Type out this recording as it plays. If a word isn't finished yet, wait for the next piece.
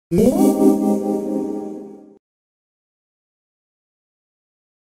Measurement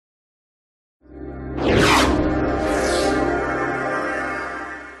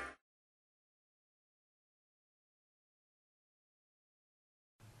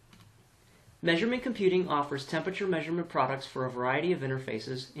computing offers temperature measurement products for a variety of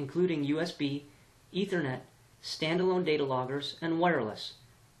interfaces, including USB, Ethernet, standalone data loggers, and wireless.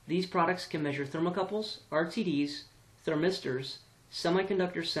 These products can measure thermocouples, RTDs, thermistors,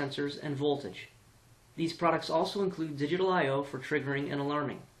 semiconductor sensors, and voltage. These products also include digital I/O for triggering and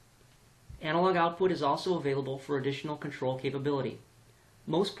alarming. Analog output is also available for additional control capability.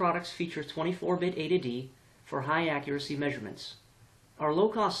 Most products feature 24-bit A to D for high accuracy measurements. Our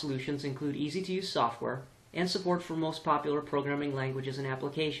low-cost solutions include easy-to-use software and support for most popular programming languages and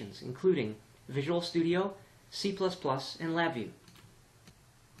applications, including Visual Studio, C++, and LabVIEW.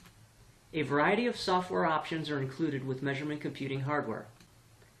 A variety of software options are included with measurement computing hardware.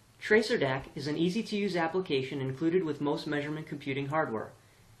 TracerDAQ is an easy-to-use application included with most measurement computing hardware.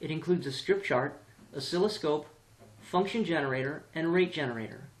 It includes a strip chart, oscilloscope, function generator, and rate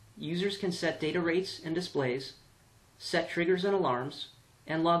generator. Users can set data rates and displays, set triggers and alarms,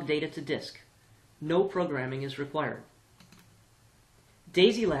 and log data to disk. No programming is required.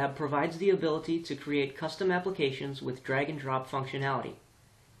 DASYLab provides the ability to create custom applications with drag-and-drop functionality.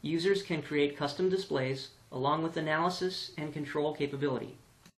 Users can create custom displays along with analysis and control capability.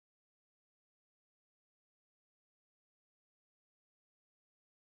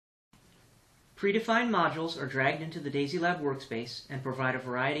 Predefined modules are dragged into the DASYLab workspace and provide a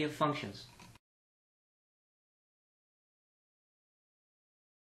variety of functions.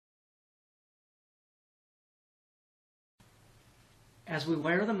 As we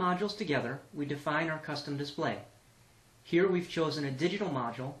wire the modules together, we define our custom display. Here we've chosen a digital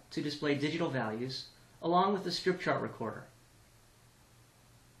module to display digital values, along with a strip chart recorder.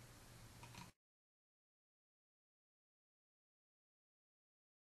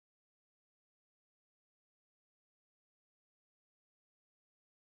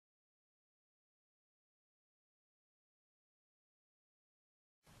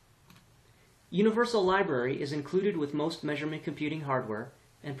 Universal Library is included with most measurement computing hardware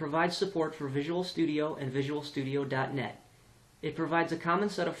and provides support for Visual Studio and VisualStudio.net. It provides a common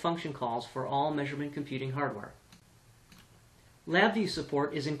set of function calls for all measurement computing hardware. LabVIEW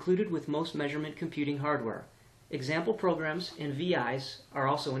support is included with most measurement computing hardware. Example programs and VIs are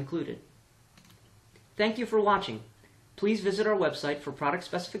also included. Thank you for watching. Please visit our website for product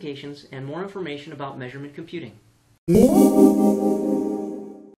specifications and more information about measurement computing.